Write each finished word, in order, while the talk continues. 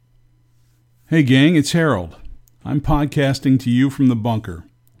Hey gang, it's Harold. I'm podcasting to you from the bunker.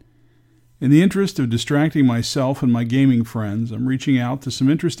 In the interest of distracting myself and my gaming friends, I'm reaching out to some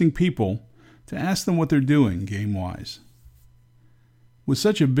interesting people to ask them what they're doing game-wise. With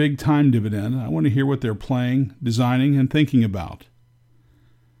such a big time dividend, I want to hear what they're playing, designing, and thinking about.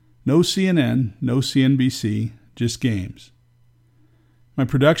 No CNN, no CNBC, just games. My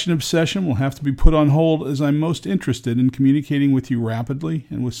production obsession will have to be put on hold as I'm most interested in communicating with you rapidly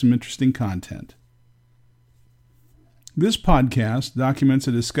and with some interesting content. This podcast documents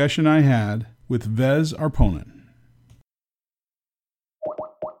a discussion I had with Vez Arponen.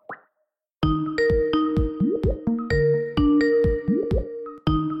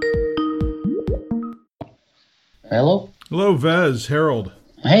 Hello? Hello, Vez. Harold.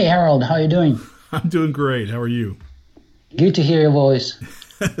 Hey, Harold. How are you doing? I'm doing great. How are you? Good to hear your voice.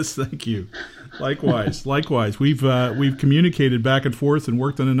 Yes, thank you. Likewise. We've communicated back and forth and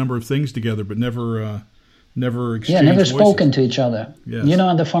worked on a number of things together, but never exchanged never voices. spoken to each other. Yes. You know,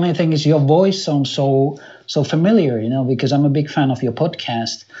 and the funny thing is your voice sounds so familiar, because I'm a big fan of your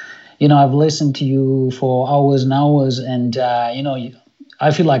podcast. I've listened to you for hours and hours, and, I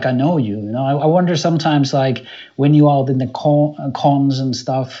feel like I know you. I wonder sometimes, like, when you are out in the cons and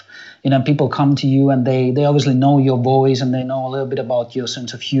stuff, people come to you and they obviously know your voice and they know a little bit about your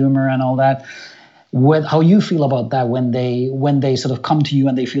sense of humor and all that. How you feel about that when they sort of come to you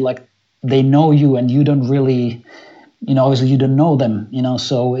and they feel like they know you and you don't really, obviously you don't know them,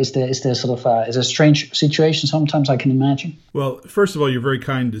 so is there sort of is a strange situation sometimes, I can imagine. Well, first of all, you're very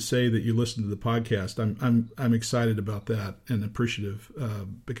kind to say that you listen to the podcast. I'm excited about that and appreciative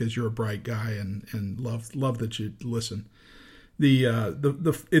because you're a bright guy and love that you listen. The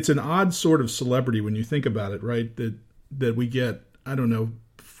it's an odd sort of celebrity when you think about it, right? That we get, I don't know,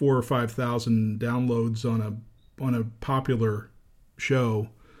 4,000 or 5,000 downloads on a popular show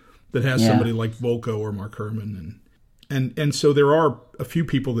that has somebody like Volko or Mark Herman, and so there are a few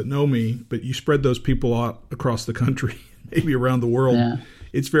people that know me, but you spread those people out across the country, maybe around the world. Yeah.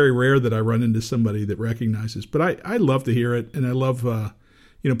 It's very rare that I run into somebody that recognizes, but I love to hear it, and I love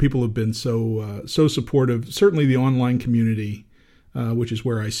people have been so supportive. Certainly the online community, which is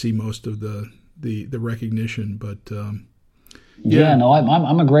where I see most of the recognition, but I'm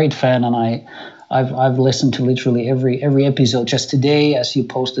a great fan, and I've listened to literally every episode. Just today, as you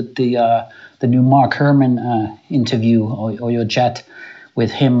posted the new Mark Herman interview or your chat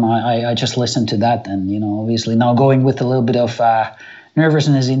with him, I just listened to that, and obviously now going with a little bit of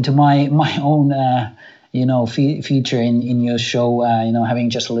nervousness into my own feature in your show, having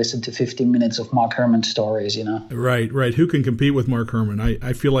just listened to 15 minutes of Mark Herman stories, Right. Who can compete with Mark Herman?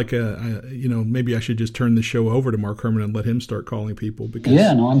 I feel like, maybe I should just turn the show over to Mark Herman and let him start calling people. Because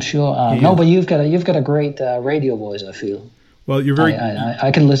I'm sure. But you've got a great radio voice, I feel. Well, you're very...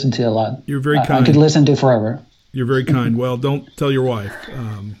 I can listen to a lot. You're very kind. I could listen to forever. You're very kind. Well, don't tell your wife,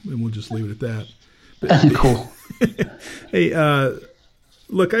 and we'll just leave it at that. But, cool. Hey,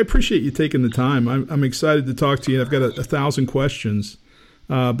 look, I appreciate you taking the time. I'm excited to talk to you. I've got 1,000 questions,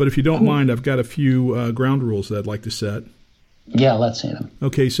 but if you don't mind, I've got a few ground rules that I'd like to set. Yeah, let's see them.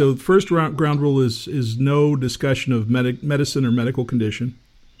 Okay, so the first ground rule is no discussion of medicine or medical condition.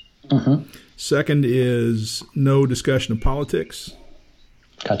 Mm-hmm. Second is no discussion of politics.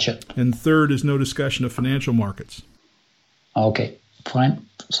 Gotcha. And third is no discussion of financial markets. Okay, fine.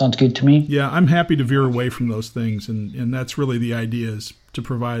 Sounds good to me. Yeah, I'm happy to veer away from those things, and that's really the idea, is to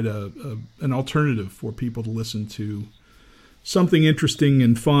provide an alternative for people to listen to something interesting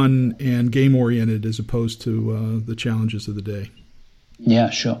and fun and game-oriented as opposed to the challenges of the day. Yeah,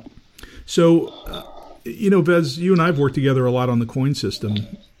 sure. So, Vez, you and I have worked together a lot on the coin system,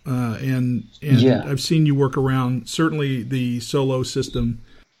 and I've seen you work around certainly the Solo system,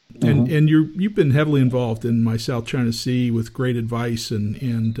 and you've been heavily involved in my South China Sea with great advice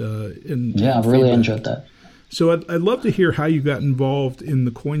and I've really enjoyed that. So I'd love to hear how you got involved in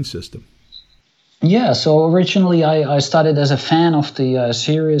the coin system. Yeah, so originally I started as a fan of the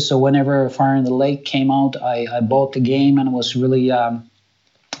series. So whenever Fire in the Lake came out, I bought the game and was really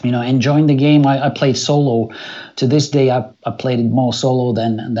enjoying the game. I played solo. To this day, I played it more solo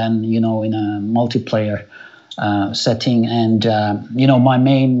than in a multiplayer setting. And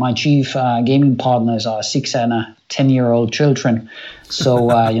my chief gaming partners are 6 and 10-year-old children. So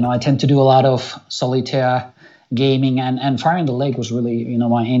I tend to do a lot of solitaire gaming, and Fire in the Lake was really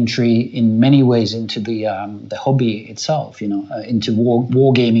my entry in many ways into the hobby itself, into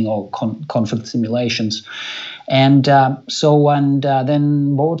war gaming or conflict simulations. And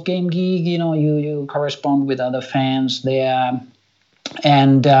then Board Game Geek, you correspond with other fans there,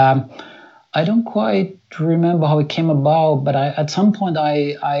 and I don't quite remember how it came about, but at some point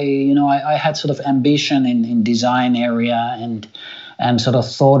I had sort of ambition in design area and sort of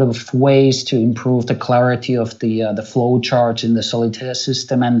thought of ways to improve the clarity of the flow charts in the Solitaire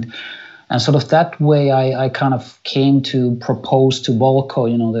system, and sort of that way I kind of came to propose to Volko,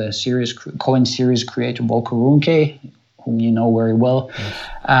 the coin series creator Volko Ruhnke, whom you know very well. Yes.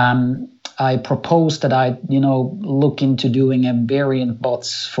 I proposed that I, look into doing a variant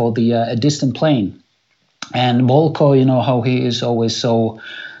bots for the distant plane. And Volko, how he is always so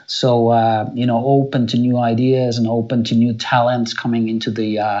open to new ideas and open to new talents coming into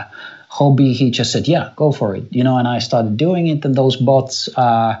the hobby. He just said, yeah, go for it, and I started doing it. And those bots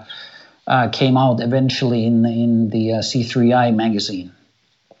came out eventually in the C3I magazine.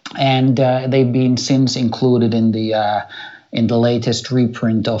 And they've been since included in the latest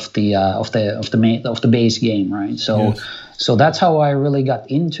reprint of the base game, right? So, yes. So that's how I really got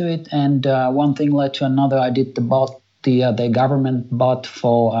into it, and one thing led to another. I did the government bot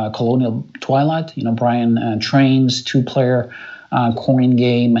for Colonial Twilight. Brian Train's 2-player coin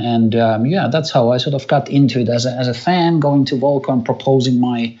game, and that's how I sort of got into it as a fan, going to Volko and proposing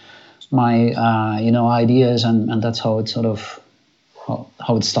my ideas, and that's how it sort of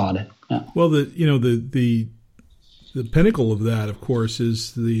how it started. Yeah. Well, the pinnacle of that, of course,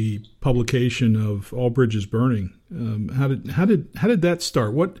 is the publication of All Bridges Burning. How did that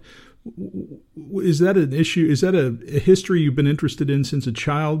start? What is that an issue? Is that a history you've been interested in since a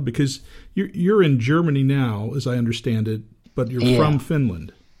child? Because you're in Germany now, as I understand it, but you're from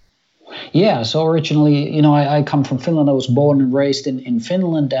Finland. Yeah, so originally, I come from Finland. I was born and raised in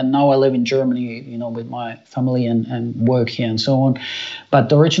Finland, and now I live in Germany, with my family and work here and so on.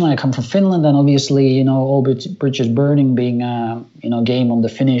 But originally I come from Finland, and obviously, All Bridges Burning being a game on the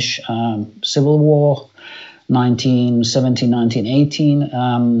Finnish Civil War, 1917, 1918.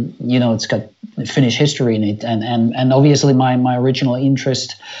 It's got Finnish history in it, and obviously my original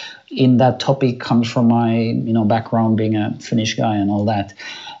interest in that topic comes from my background being a Finnish guy and all that.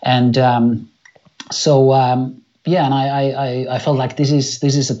 And and I felt like this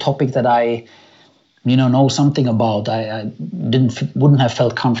is a topic that I know something about. I wouldn't have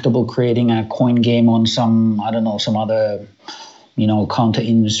felt comfortable creating a coin game on some other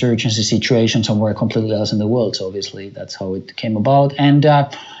counterinsurgency situation somewhere completely else in the world. So obviously that's how it came about. And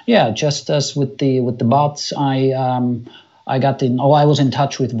just as with the bots, I got in. I was in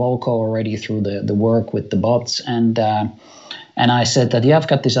touch with Volko already through the work with the bots, and I said that I've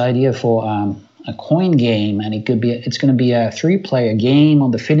got this idea for a coin game, and it's going to be a 3-player game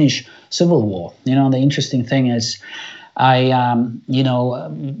on the Finnish Civil War. The interesting thing is,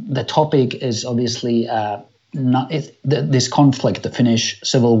 the topic is obviously this conflict, the Finnish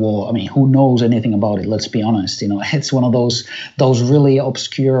Civil War. I mean, who knows anything about it? Let's be honest. It's one of those really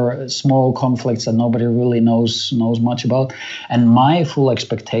obscure small conflicts that nobody really knows much about. And my full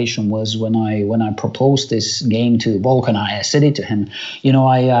expectation was when I proposed this game to Volko, and I said it to him.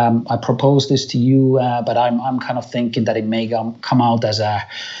 I proposed this to you, but I'm kind of thinking that it may come out as a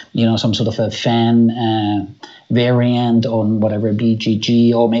some sort of a fan variant on whatever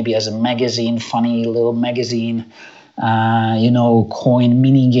BGG, or maybe as a magazine, funny little magazine, coin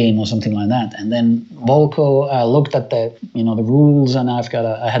mini game or something like that. And then Volko looked at the rules, and I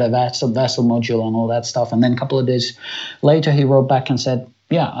had a vassal module and all that stuff. And then a couple of days later, he wrote back and said,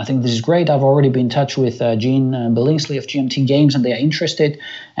 "Yeah, I think this is great. I've already been in touch with Gene Billingsley of GMT Games, and they are interested.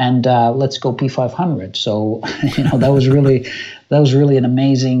 And let's go P500." So that was really an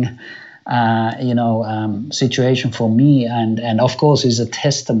amazing situation for me, and of course is a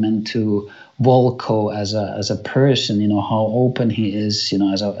testament to Volko as a person, how open he is,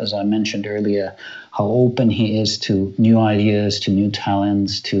 as I mentioned earlier, how open he is to new ideas, to new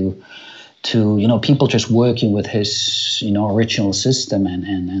talents, to people just working with his original system,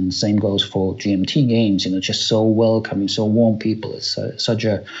 and same goes for GMT Games, just so welcoming, so warm people. It's such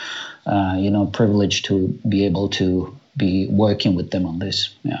a privilege to be able to be working with them on this.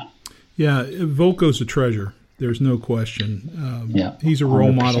 Yeah, Volko's a treasure. There's no question. He's a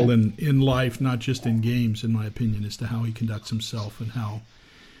role 100%. Model in life, not just in games, in my opinion, as to how he conducts himself and how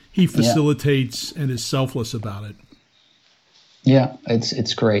he facilitates and is selfless about it. Yeah,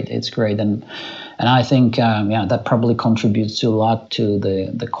 it's great. It's great, and I think that probably contributes a lot to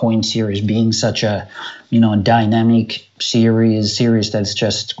the coin series being such a dynamic series that's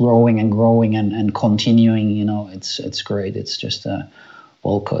just growing and growing and continuing. It's great. It's just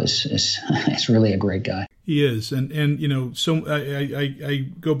Volko is really a great guy. He is, and so I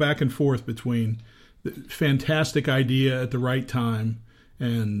go back and forth between the fantastic idea at the right time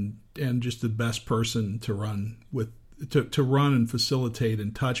and just the best person to run with, to run and facilitate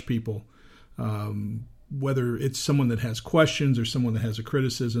and touch people Whether it's someone that has questions or someone that has a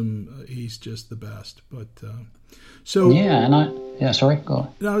criticism, he's just the best. But sorry, go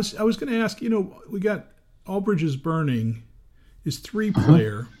on. I was going to ask, we got All Bridges Burning is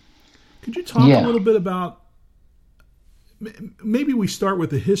 3-player. Could you talk a little bit about, maybe we start with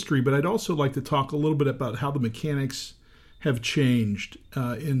the history, but I'd also like to talk a little bit about how the mechanics have changed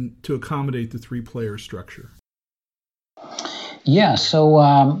to accommodate the 3-player structure. Yeah, so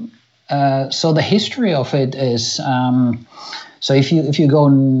the history of it is, so if you go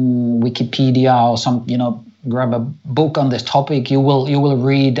on Wikipedia or some, grab a book on this topic, you will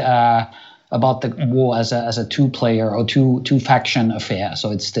read about the war as a 2-player or two faction affair.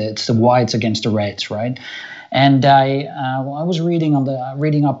 So it's the whites against the reds, right? And I was reading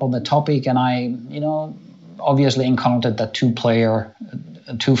up on the topic, and I obviously encountered that 2-player,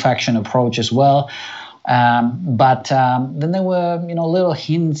 2-faction approach as well. But then there were little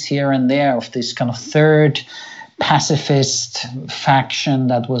hints here and there of this kind of third pacifist faction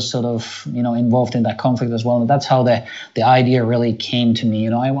that was sort of involved in that conflict as well. And that's how the idea really came to me.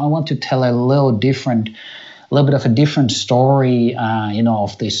 I want to tell a little bit of a different story,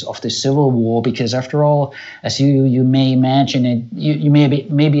 of this civil war, because after all, as you may imagine it, you may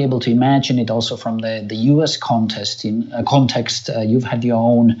be able to imagine it also from the U.S. context. You've had your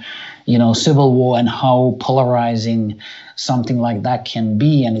own, civil war and how polarizing something like that can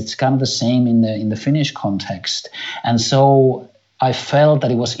be, and it's kind of the same in the Finnish context. And so I felt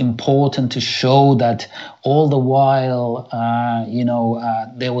that it was important to show that all the while,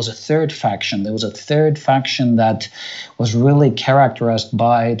 there was a third faction. There was a third faction that was really characterized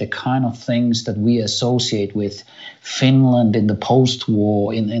by the kind of things that we associate with Finland in the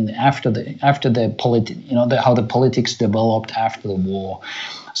post-war, after the how the politics developed after the war.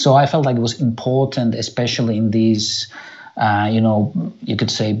 So I felt like it was important, especially in these, you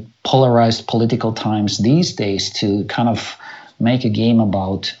could say polarized political times these days, to kind of make a game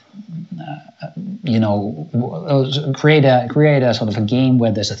about, create a sort of a game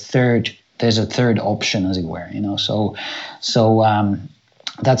where there's a third option, as it were. So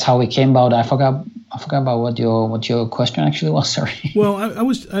that's how it came about. I forgot about what your question actually was. Sorry. Well,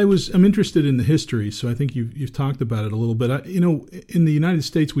 I'm interested in the history, so I think you've talked about it a little bit. In the United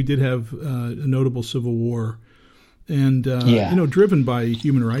States, we did have a notable civil war, and driven by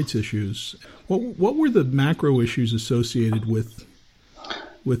human rights issues. What were the macro issues associated with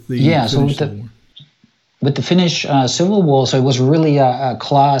the Finnish Civil War? With the Finnish Civil War, so it was really a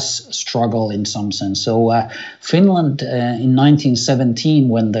class struggle in some sense. So Finland in 1917,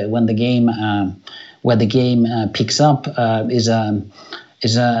 when the game picks up, is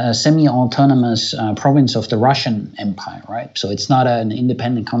a semi-autonomous province of the Russian Empire, right? So it's not an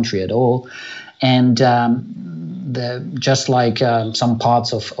independent country at all, and just like some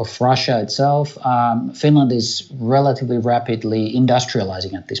parts of Russia itself, Finland is relatively rapidly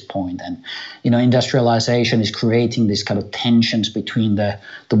industrializing at this point. And, industrialization is creating this kind of tensions between the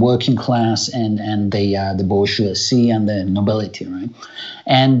working class and the bourgeoisie and the nobility, right?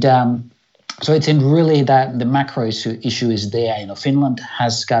 And so it's in really that the macro issue is there. Finland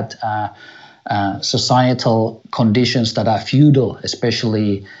has got societal conditions that are feudal,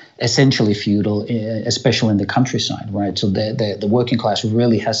 essentially feudal, especially in the countryside, right? So the working class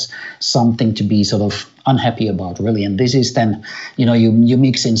really has something to be sort of unhappy about, really. And this is then, you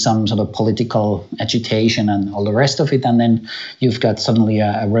mix in some sort of political agitation and all the rest of it, and then you've got suddenly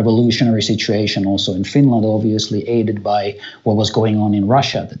a revolutionary situation also in Finland, obviously aided by what was going on in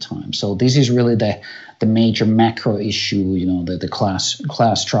Russia at the time. So this is really the major macro issue, the class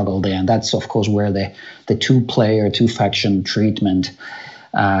struggle there. And that's, of course, where the 2-player, 2-faction treatment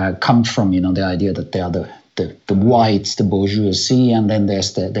come from, the idea that they are the whites, the bourgeoisie, and then there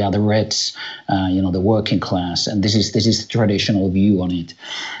are the reds, the working class, and this is the traditional view on it.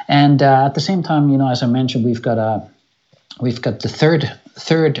 And at the same time, as I mentioned, we've got the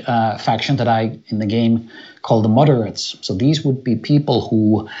third faction that I in the game call the moderates. So these would be people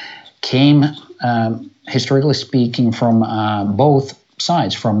who came, historically speaking, from both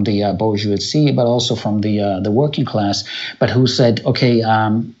sides, from the bourgeoisie, but also from the working class, but who said, okay,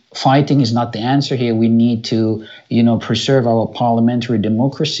 fighting is not the answer here. We need to, preserve our parliamentary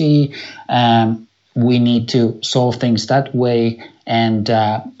democracy. We need to solve things that way. And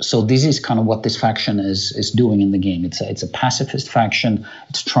so this is kind of what this faction is doing in the game. It's a pacifist faction.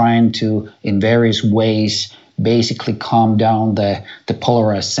 It's trying to, in various ways, basically calm down the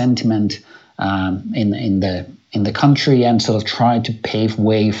polarized sentiment in the country, and sort of try to pave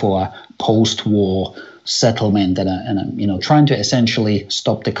way for a post-war settlement and trying to essentially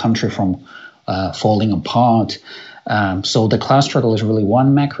stop the country from falling apart. So the class struggle is really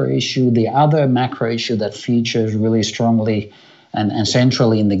one macro issue. The other macro issue that features really strongly and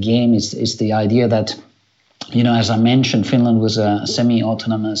centrally in the game is the idea that, as I mentioned, Finland was a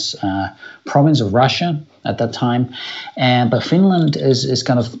semi-autonomous province of Russia at that time, but Finland is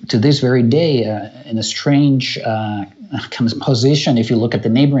kind of, to this very day, in a strange kind of position if you look at the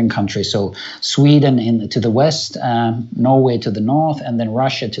neighboring countries. So Sweden to the west, Norway to the north, and then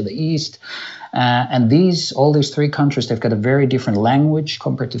Russia to the east. And all these three countries, they've got a very different language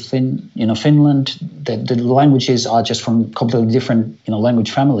compared to Finland. The languages are just from completely different,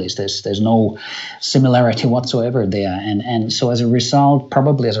 language families. There's no similarity whatsoever there. And so as a result,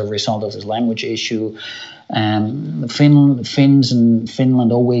 probably as a result of this language issue, Finns and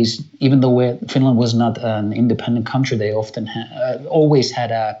Finland always, even though Finland was not an independent country, they often always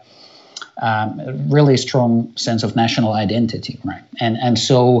had a really strong sense of national identity, right? And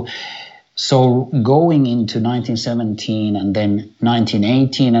so going into 1917 and then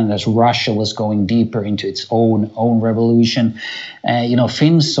 1918, and as Russia was going deeper into its own revolution,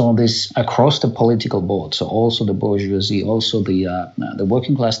 Finns saw this across the political board. So also the bourgeoisie, also the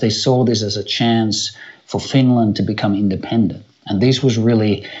working class, they saw this as a chance for Finland to become independent. And this was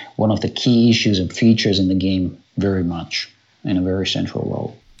really one of the key issues and features in the game, very much in a very central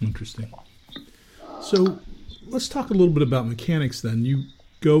role. Interesting. So let's talk a little bit about mechanics then. You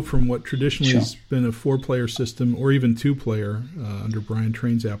go from what traditionally has been a 4-player system, or even 2-player under Brian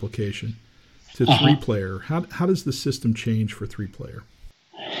Train's application, to 3-player. How does the system change for 3-player?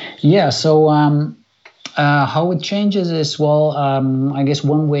 Yeah, so how it changes is, I guess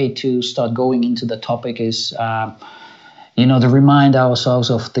one way to start going into the topic is, to remind ourselves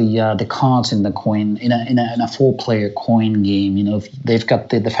of the cards in the coin in a 4-player coin game. They've got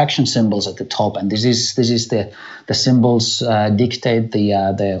the faction symbols at the top, and this is the symbols dictate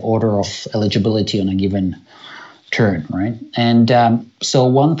the order of eligibility on a given turn, right? And so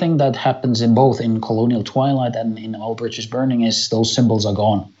one thing that happens in both in Colonial Twilight and in All Bridges Burning is those symbols are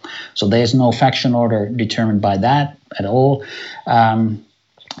gone. So there's no faction order determined by that at all,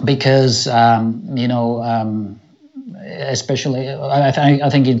 because especially I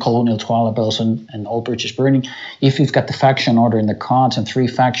think in Colonial Twilight, but also in All Bridges Burning, if you've got the faction order in the cards and 3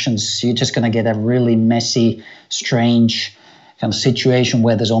 factions, you're just going to get a really messy, strange kind of situation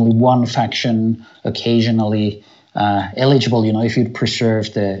where there's only one faction occasionally eligible, if you'd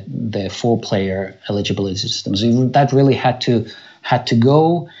preserve the 4-player eligibility system. So that really had to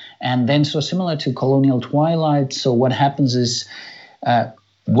go. And then, so similar to Colonial Twilight, so what happens is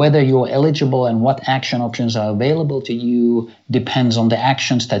whether you're eligible and what action options are available to you depends on the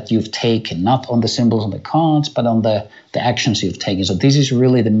actions that you've taken, not on the symbols on the cards, but on the actions you've taken. So this is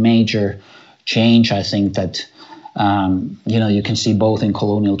really the major change, I think, that you can see both in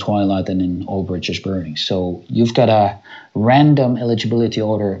Colonial Twilight and in All Bridges Burning. So you've got a random eligibility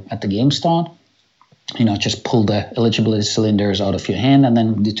order at the game start. Just pull the eligibility cylinders out of your hand and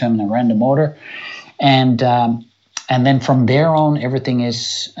then determine a random order. And then from there on, everything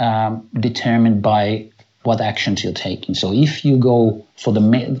is determined by what actions you're taking. So if you go for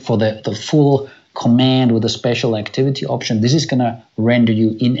the full command with a special activity option, this is going to render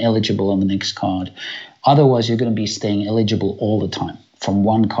you ineligible on the next card. Otherwise, you're going to be staying eligible all the time from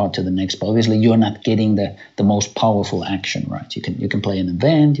one card to the next. But obviously, you're not getting the most powerful action, right? You can play an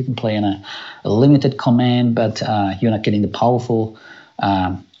event, you can play in a limited command, but you're not getting the powerful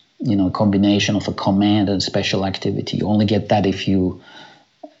combination of a command and special activity. You only get that if you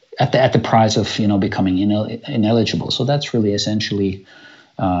at the price of becoming ineligible. So that's really essentially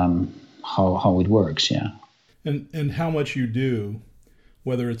how it works. Yeah. And how much you do,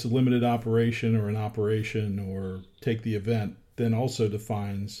 whether it's a limited operation or an operation or take the event, then also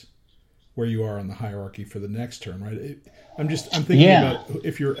defines where you are on the hierarchy for the next turn, right? I'm thinking about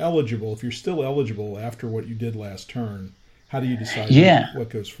if you're still eligible after what you did last turn. How do you decide what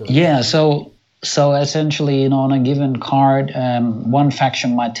goes first? Yeah, so essentially, on a given card, one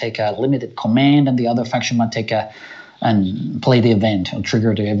faction might take a limited command, and the other faction might take and play the event or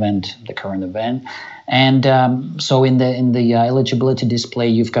trigger the current event. And so in the eligibility display,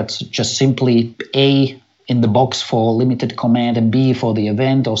 you've got just simply A in the box for limited command and B for the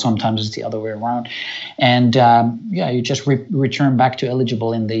event, or sometimes it's the other way around. And you just return back to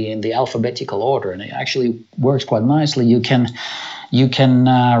eligible in the alphabetical order, and it actually works quite nicely. You can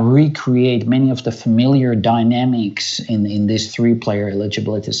recreate many of the familiar dynamics in this 3-player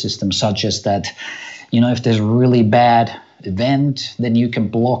eligibility system, such as that, if there's a really bad event, then you can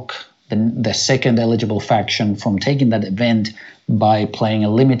block the second eligible faction from taking that event by playing a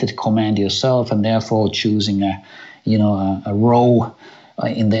limited command yourself, and therefore choosing a row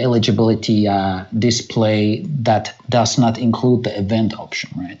in the eligibility display that does not include the event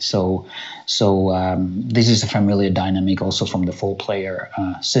option, right? So this is a familiar dynamic also from the 4-player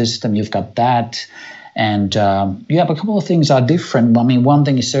system. You've got that, and you have a couple of things are different. I mean, one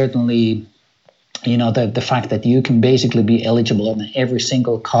thing is certainly, the fact that you can basically be eligible on every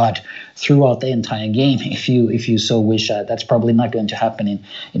single card throughout the entire game if you so wish. That's probably not going to happen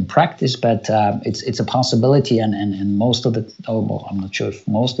in practice, but it's a possibility. And most of the I'm not sure if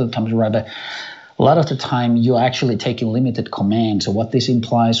most of the time, rather a lot of the time you're actually taking limited commands. So what this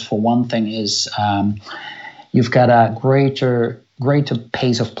implies, for one thing, is you've got a greater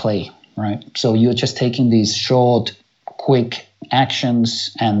pace of play, right? So you're just taking these short, quick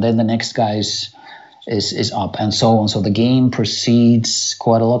actions, and then the next guy's is up, and so on. So the game proceeds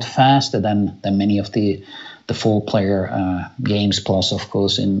quite a lot faster than many of the 4-player games. Plus, of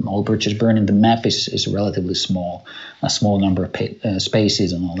course, in All Bridges Burning, the map is relatively small, a small number of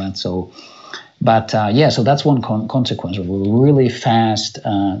spaces and all that. So, but so that's one consequence of a really fast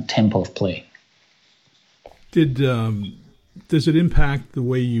tempo of play. Does it impact the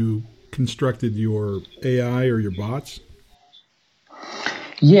way you constructed your AI or your bots?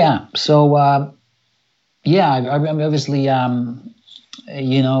 Yeah. So. I mean, obviously, when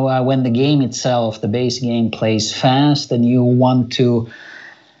the game itself, the base game, plays fast, and you want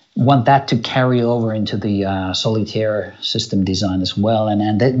that to carry over into the solitaire system design as well.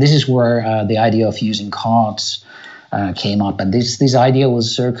 And this is where the idea of using cards came up. And this idea was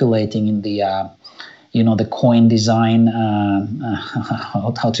circulating in the the coin design,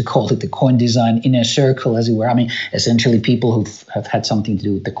 how to call it, the coin design inner circle, as it were. I mean, essentially people who have had something to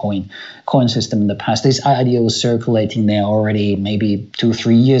do with the coin system in the past. This idea was circulating there already maybe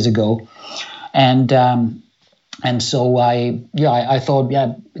 2-3 years ago. And so I thought,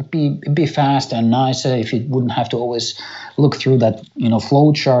 it'd be faster and nicer if you wouldn't have to always look through that,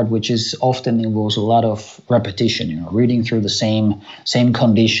 flow chart, which is often involves a lot of repetition, reading through the same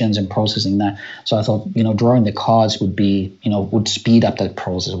conditions and processing that. So I thought, drawing the cards would be, would speed up that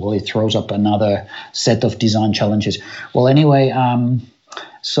process. Well, it throws up another set of design challenges. Well, anyway,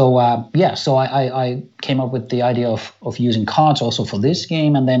 So I came up with the idea of using cards also for this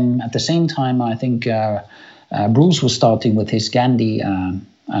game. And then at the same time, I think Bruce was starting with his Gandhi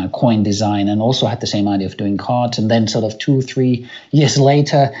coin design and also had the same idea of doing cards. And then sort of 2-3 years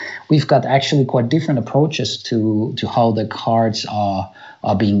later, we've got actually quite different approaches to how the cards are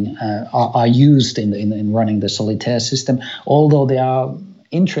being used in running the solitaire system, although they are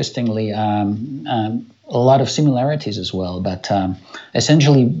interestingly a lot of similarities as well. But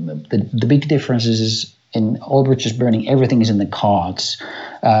essentially, the big difference is in All Bridges Burning, everything is in the cards,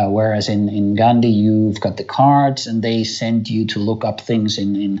 whereas in Gandhi, you've got the cards, and they send you to look up things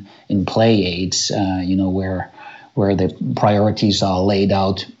in play aids, where the priorities are laid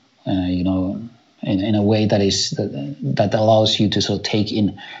out, in a way that allows you to sort of take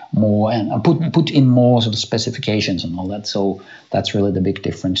in more and put in more sort of specifications and all that. So that's really the big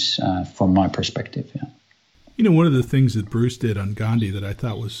difference from my perspective. Yeah. One of the things that Bruce did on Gandhi that I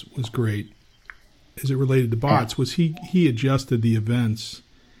thought was great, as it related to bots, was he adjusted the events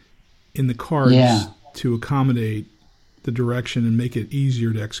in the cards to accommodate the direction and make it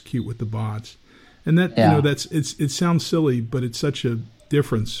easier to execute with the bots. And that it sounds silly, but it's such a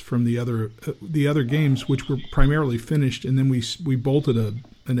difference from the other games, which were primarily finished, and then we bolted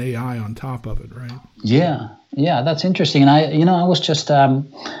an AI on top of it, right? Yeah, that's interesting. And I was just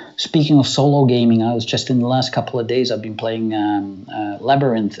speaking of solo gaming. I was just in the last couple of days, I've been playing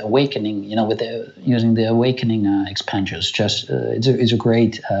Labyrinth Awakening. Using the Awakening expansions. Just it's a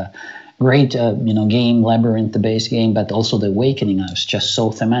great game, Labyrinth, the base game, but also the Awakening is just so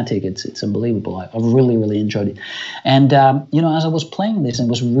thematic. It's unbelievable. I've really, really enjoyed it. And, as I was playing this, it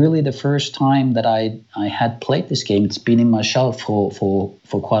was really the first time that I had played this game. It's been in my shelf for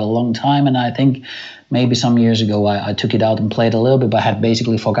quite a long time. And I think maybe some years ago, I took it out and played a little bit, but I had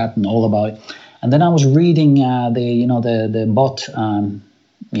basically forgotten all about it. And then I was reading the bot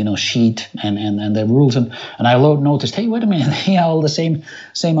sheet and the rules, and I noticed, hey, wait a minute, they are all the same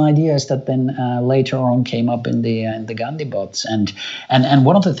ideas that then later on came up in the Gandhi bots, and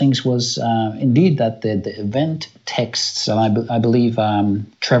one of the things was indeed that the event texts, and I believe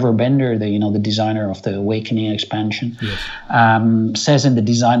Trevor Bender, the designer of the Awakening expansion, says in the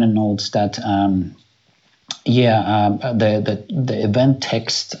designer notes that the event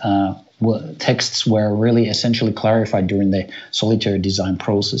texts were really essentially clarified during the solitaire design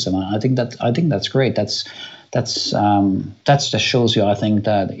process, and I think that's great. That just shows you, I think,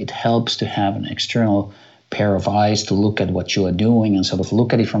 that it helps to have an external pair of eyes to look at what you are doing and sort of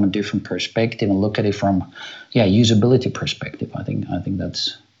look at it from a different perspective and look at it from, usability perspective. I think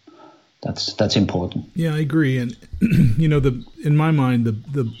that's important. Yeah, I agree. And in my mind,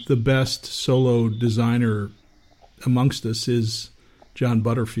 the best solo designer amongst us is John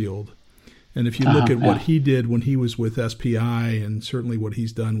Butterfield. And if you look at what he did when he was with SPI, and certainly what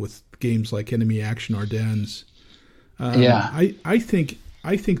he's done with games like Enemy Action Ardennes, I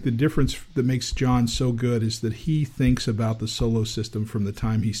think the difference that makes John so good is that he thinks about the solo system from the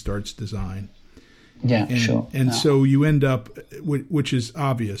time he starts design. Yeah, sure. And so you end up, which is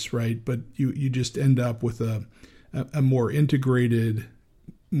obvious, right? But you just end up with a more integrated,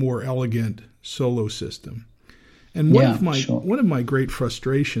 more elegant solo system. And one of my great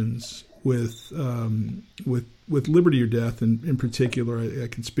frustrations with Liberty or Death in particular, I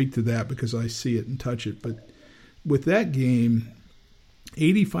can speak to that because I see it and touch it. But with that game,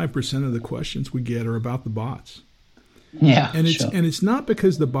 85% of the questions we get are about the bots. Yeah, and it's not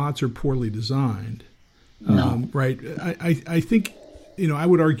because the bots are poorly designed. No. Right. I think, I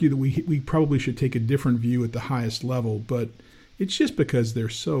would argue that we probably should take a different view at the highest level, but it's just because they're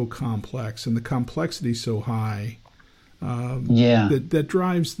so complex and the complexity is so high that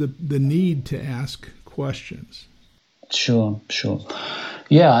drives the need to ask questions. Sure.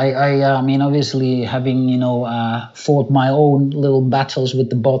 Yeah, I mean, obviously having, fought my own little battles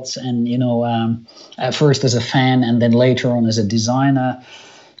with the bots and, at first as a fan and then later on as a designer,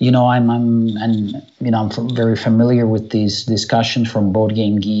 I'm very familiar with these discussions from Board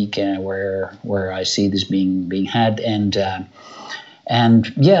Game Geek, where I see this being had, the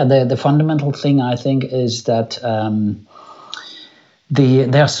fundamental thing I think is that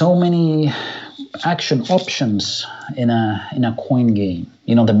there are so many action options in a coin game.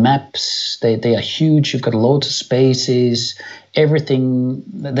 The maps they are huge. You've got loads of spaces. Everything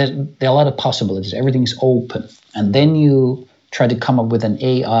there are a lot of possibilities. Everything's open, and then you try to come up with an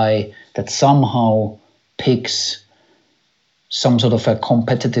AI that somehow picks some sort of a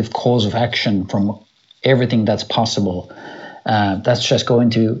competitive course of action from everything that's possible. That's just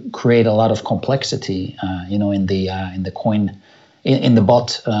going to create a lot of complexity, in the coin, in the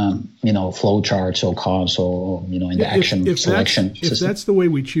bot, flow charts or cards or in the action selection system. If that's the way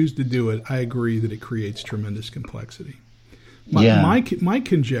we choose to do it, I agree that it creates tremendous complexity. My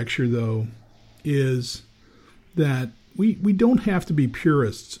conjecture, though, is that we don't have to be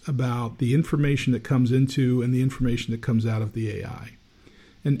purists about the information that comes into and the information that comes out of the AI,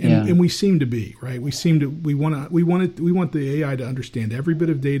 and we seem to be, right. We want the AI to understand every bit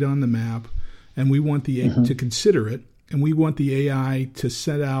of data on the map, and we want the AI to consider it, and we want the AI to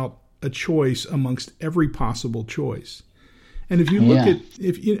set out a choice amongst every possible choice. And if you look at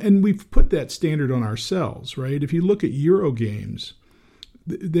and we've put that standard on ourselves, right? If you look at Euro games,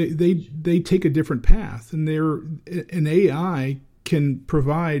 they take a different path, and an AI can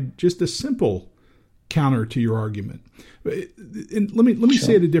provide just a simple counter to your argument. And let me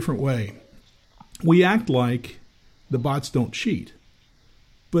say it a different way. We act like the bots don't cheat,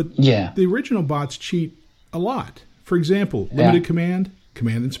 but the original bots cheat a lot. For example, limited command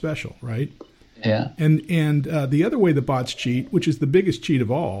and special, right? Yeah. And the other way the bots cheat, which is the biggest cheat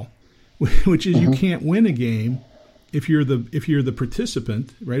of all, which is you can't win a game. If you're the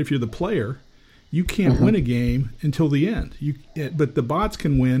participant, right? If you're the player, you can't win a game until the end. But the bots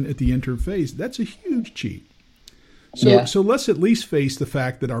can win at the interface. That's a huge cheat. So let's at least face the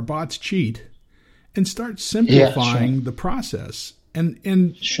fact that our bots cheat, and start simplifying the process. And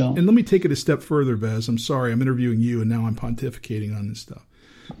let me take it a step further, Vez. I'm sorry, I'm interviewing you, and now I'm pontificating on this stuff.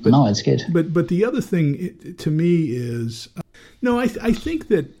 But, no, it's good. But the other thing to me is, I think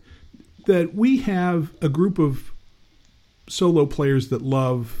that we have a group of solo players that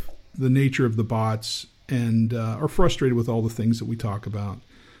love the nature of the bots and are frustrated with all the things that we talk about.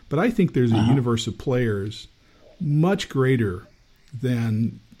 But I think there's a universe of players much greater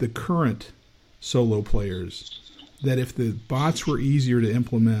than the current solo players, that if the bots were easier to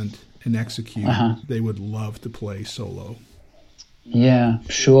implement and execute, they would love to play solo. Yeah,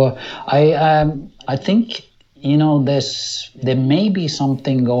 sure. I think there may be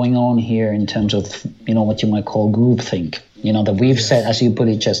something going on here in terms of what you might call groupthink. That we've set, as you put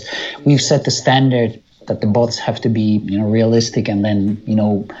it, we've set the standard that the bots have to be realistic, and then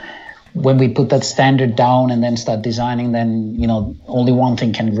when we put that standard down and then start designing, then only one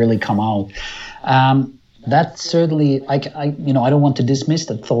thing can really come out. That certainly, I don't want to dismiss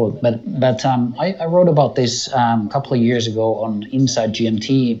that thought, but I wrote about this a couple of years ago on Inside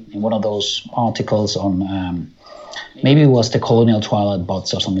GMT in one of those articles on maybe it was the Colonial Twilight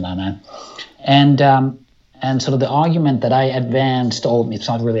bots or something like that, and sort of the argument that I advanced, or it's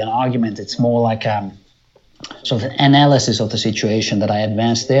not really an argument, it's more like So the analysis of the situation that I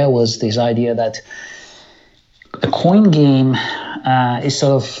advanced there was this idea that a coin game is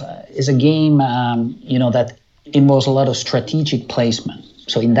a game that involves a lot of strategic placement.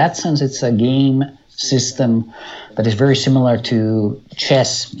 So in that sense, it's a game system that is very similar to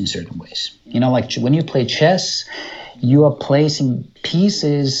chess in certain ways. Like when you play chess, you are placing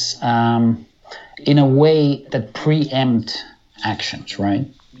pieces in a way that preempt actions, right?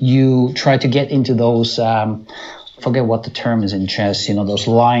 You try to get into those, forget what the term is in chess, those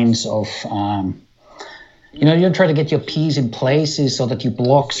lines of, you try to get your piece in places so that you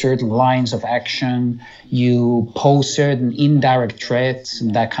block certain lines of action, you pose certain indirect threats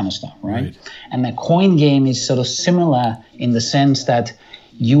and that kind of stuff, right? And the coin game is sort of similar in the sense that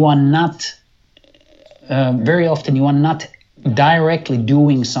you are not, very often you are not directly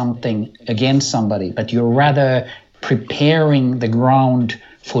doing something against somebody, but you're rather preparing the ground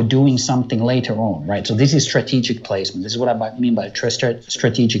for doing something later on, right? So this is strategic placement. This is what I mean by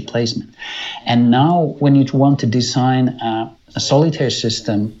strategic placement. And now when you want to design a solitaire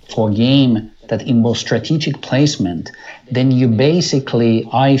system for a game that involves strategic placement, then you basically,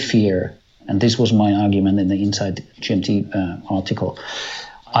 I fear, and this was my argument in the Inside GMT article,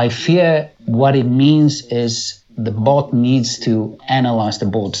 I fear what it means is the bot needs to analyze the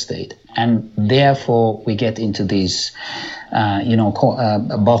board state. And therefore we get into these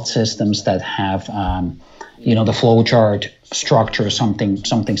bot systems that have, the flowchart structure,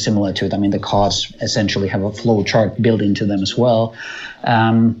 something similar to it. I mean, the cards essentially have a flowchart built into them as well.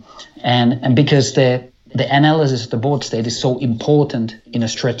 And because the analysis of the board state is so important in a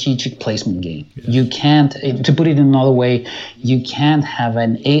strategic placement game. Yes. You can't, to put it in another way, you can't have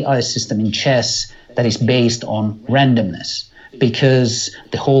an AI system in chess that is based on randomness, because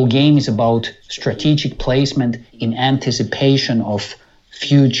the whole game is about strategic placement in anticipation of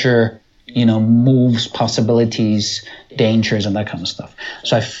future, moves, possibilities, dangers, and that kind of stuff.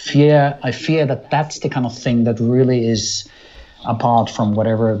 So I fear that that's the kind of thing that really is, apart from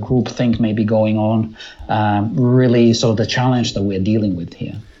whatever groupthink may be going on, really sort of the challenge that we're dealing with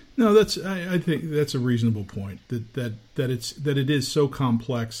here. No, I think that's a reasonable point. That it is so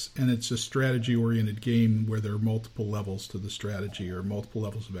complex, and it's a strategy-oriented game where there are multiple levels to the strategy or multiple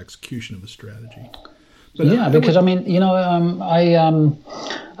levels of execution of a strategy. But I've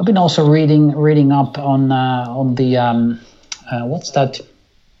been also reading up on the what's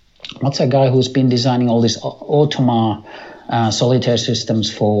that guy who's been designing all these Automa solitaire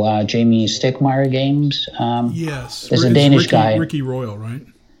systems for Jamie Stegmaier games. Yes, there's a Danish guy, Ricky Royal, right?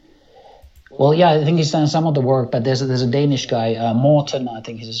 Well, yeah, I think he's done some of the work, but there's a Danish guy, Morten, I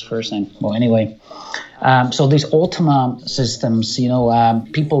think is his first name. Well, anyway, so these Automa systems,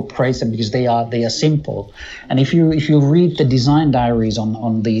 people praise them because they are simple, and if you read the design diaries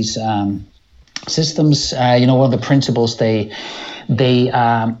on these systems, one of the principles they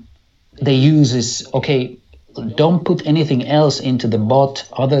use is, okay, don't put anything else into the bot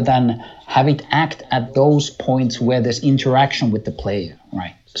other than have it act at those points where there's interaction with the player,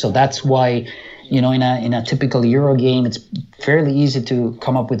 right? So that's why, in a typical Euro game, it's fairly easy to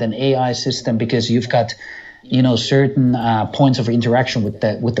come up with an AI system because you've got, certain points of interaction with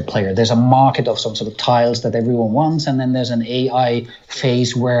the player. There's a market of some sort of tiles that everyone wants, and then there's an AI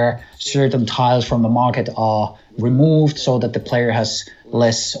phase where certain tiles from the market are removed so that the player has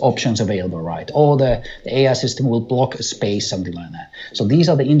less options available, right? Or the AI system will block a space, something like that. So these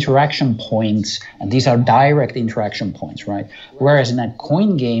are the interaction points, and these are direct interaction points, right? Whereas in a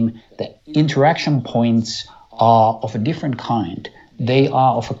coin game, the interaction points are of a different kind. They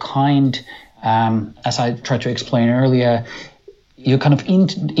are of a kind, as I tried to explain earlier, you're kind of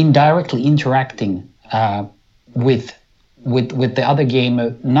indirectly interacting with the other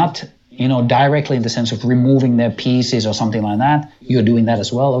game, not directly in the sense of removing their pieces or something like that. You're doing that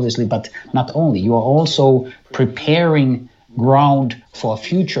as well, obviously, but not only. You are also preparing ground for a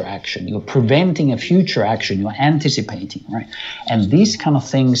future action. You're preventing a future action. You're anticipating, right? And these kind of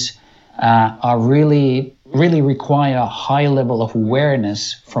things are really require a high level of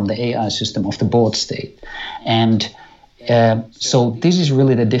awareness from the AI system of the board state. And so this is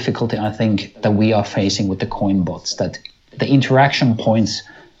really the difficulty, I think, that we are facing with the coin bots, that the interaction points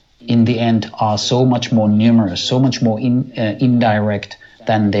in the end are so much more numerous, so much more indirect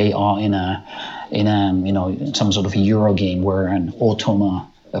than they are in some sort of Euro game where an Automa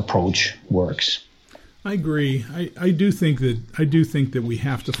approach works. I agree. I do think that we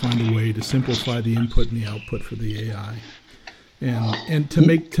have to find a way to simplify the input and the output for the AI, and to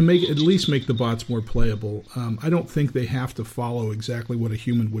make at least make the bots more playable. I don't think they have to follow exactly what a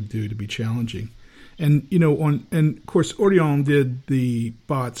human would do to be challenging. And and of course Orion did the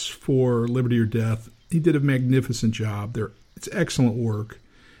bots for Liberty or Death He did a magnificent job. It's excellent work.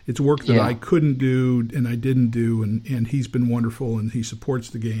 It's work that I couldn't do and I didn't do, and he's been wonderful, and he supports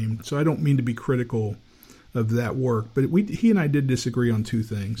the game. So I don't mean to be critical of that work, but he and I did disagree on two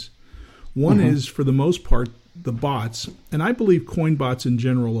things. One is, for the most part, the bots, and I believe CoinBots in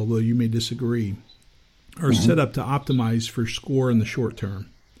general, although you may disagree, are set up to optimize for score in the short term.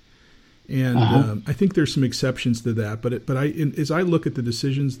 And I think there's some exceptions to that, but as I look at the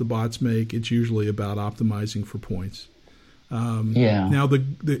decisions the bots make, it's usually about optimizing for points. Now,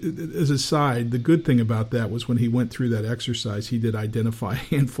 as a side, the good thing about that was when he went through that exercise, he did identify a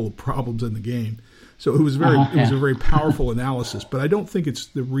handful of problems in the game. So it was a very powerful analysis. But I don't think it's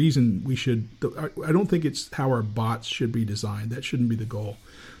the reason we should. I don't think it's how our bots should be designed. That shouldn't be the goal.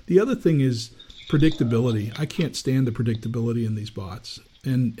 The other thing is predictability. I can't stand the predictability in these bots,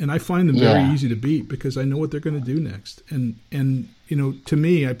 and I find them very easy to beat because I know what they're going to do next. And to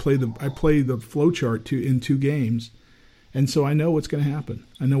me, I play the flowchart in 2 games. And so I know what's going to happen.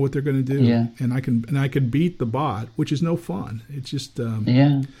 I know what they're going to do, and I can beat the bot, which is no fun. It's just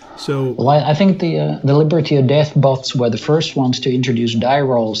So well, I think the Liberty or Death bots were the first ones to introduce die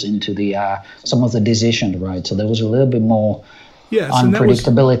rolls into the some of the decisions, right? So there was a little bit more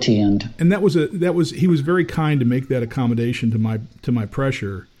unpredictability, and he was very kind to make that accommodation to my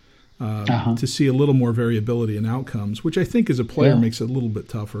pressure to see a little more variability in outcomes, which I think as a player makes it a little bit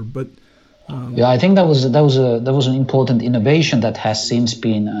tougher, but. I think that was an important innovation that has since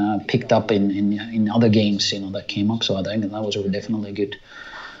been picked up in other games, that came up. So I think that was definitely good.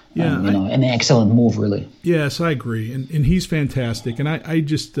 An excellent move, really. Yes, I agree, and he's fantastic. And I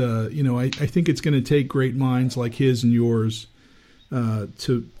just I think it's going to take great minds like his and yours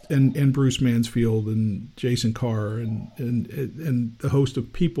and Bruce Mansfield and Jason Carr and the host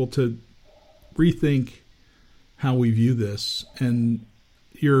of people to rethink how we view this. And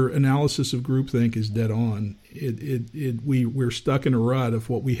your analysis of groupthink is dead on. We're stuck in a rut of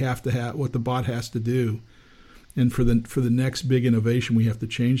what we have to have, what the bot has to do, and for the next big innovation, we have to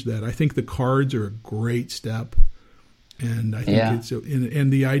change that. I think the cards are a great step, and I think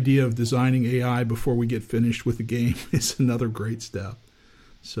and the idea of designing AI before we get finished with the game is another great step.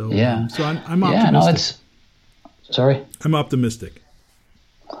 So so I'm optimistic. I'm optimistic.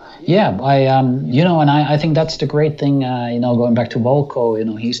 Yeah, I think that's the great thing, going back to Volko,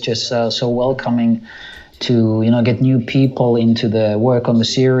 he's just so welcoming to, get new people into the work on the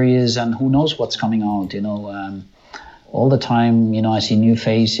series, and who knows what's coming out, all the time, I see new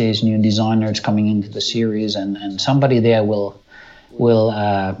faces, new designers coming into the series, and somebody there will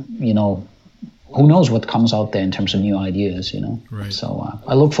who knows what comes out there in terms of new ideas, Right. So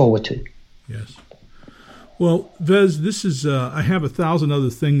I look forward to it. Yes. Well, Vez, this is I have 1,000 other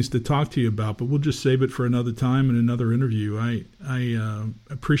things to talk to you about, but we'll just save it for another time and another interview. I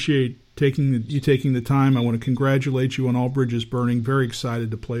appreciate taking the time. I want to congratulate you on All Bridges Burning. Very excited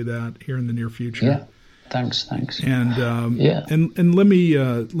to play that here in the near future. Yeah, thanks. And and let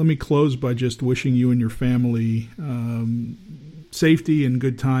me close by just wishing you and your family safety and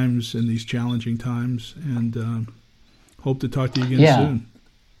good times in these challenging times, and hope to talk to you again soon.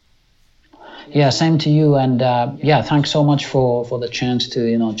 Yeah, same to you, and thanks so much for the chance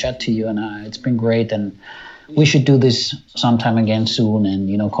to chat to you, and it's been great, and we should do this sometime again soon,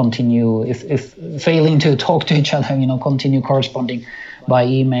 and continue if failing to talk to each other, continue corresponding by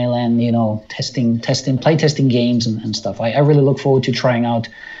email and play testing games and stuff. I really look forward to trying out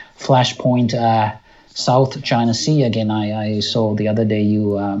Flashpoint South China Sea again. I saw the other day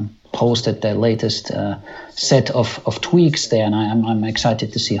you posted the latest set of tweaks there, and I'm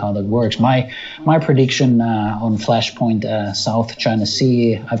excited to see how that works. My prediction on Flashpoint South China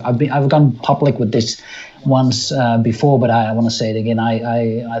Sea, I've gone public with this once before, but I want to say it again.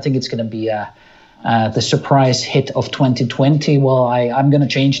 I think it's going to be the surprise hit of 2020. Well, I'm going to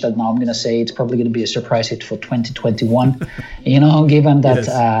change that now. I'm going to say it's probably going to be a surprise hit for 2021. Given that.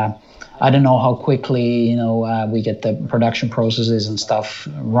 Yes. I don't know how quickly, we get the production processes and stuff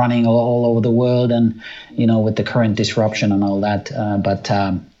running all over the world, and, with the current disruption and all that. But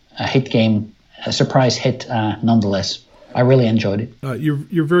a hit game, a surprise hit, nonetheless. I really enjoyed it.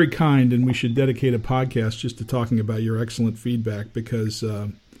 You're very kind, and we should dedicate a podcast just to talking about your excellent feedback, because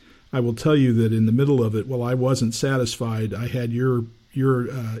I will tell you that in the middle of it, while I wasn't satisfied, I had your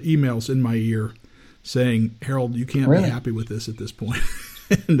emails in my ear saying, Harold, you can't be happy with this at this point.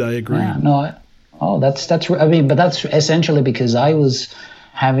 And I agree. But that's essentially because I was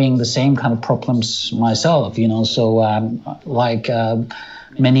having the same kind of problems myself, So,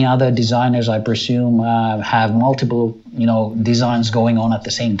 many other designers, I presume, have multiple, designs going on at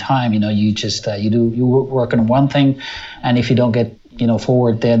the same time. You just you work on one thing, and if you don't get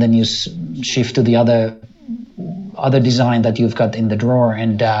forward there, then you shift to the other design that you've got in the drawer,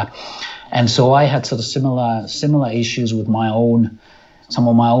 and so I had sort of similar issues with some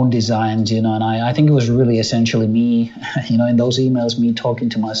of my own designs, and I think it was really essentially me, in those emails, me talking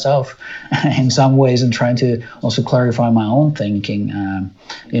to myself in some ways and trying to also clarify my own thinking.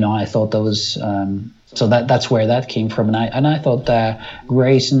 I thought that was so that's where that came from, and I thought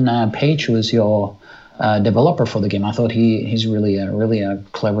Grayson Page was your developer for the game. I thought he's really a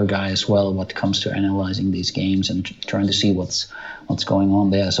clever guy as well when it comes to analyzing these games and trying to see what's going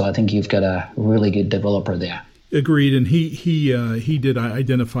on there. So I think you've got a really good developer there. Agreed, and he did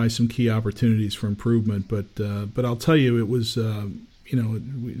identify some key opportunities for improvement. But I'll tell you, it was I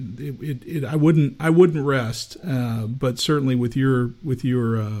wouldn't rest. But certainly with your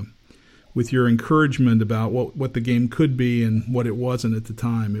encouragement about what the game could be and what it wasn't at the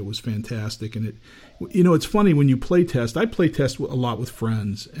time, it was fantastic. And it's funny when you play test. I play test a lot with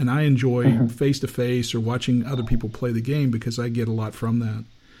friends, and I enjoy face to face or watching other people play the game because I get a lot from that.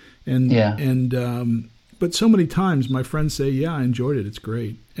 But so many times my friends say, "Yeah, I enjoyed it. It's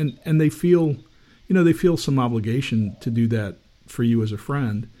great," and they feel some obligation to do that for you as a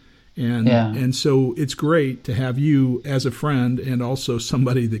friend. And so it's great to have you as a friend and also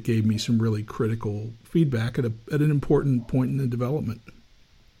somebody that gave me some really critical feedback at an important point in the development.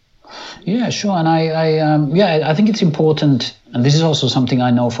 Yeah, sure. And I think it's important, and this is also something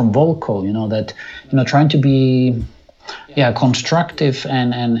I know from Volko, that trying to be constructive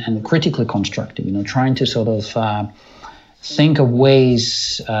and critically constructive, trying to sort of think of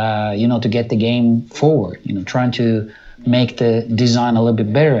ways to get the game forward, trying to make the design a little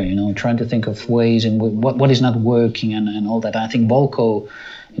bit better, trying to think of ways and what is not working and all that. I think Volko,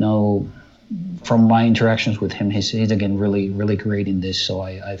 from my interactions with him, he's again really, really great in this. So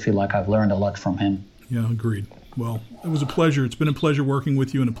I feel like I've learned a lot from him. Yeah, agreed. Well, it was a pleasure. It's been a pleasure working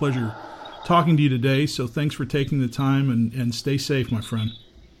with you and a pleasure talking to you today. So thanks for taking the time and stay safe, my friend.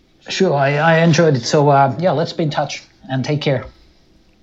 Sure, I enjoyed it. So let's be in touch and take care.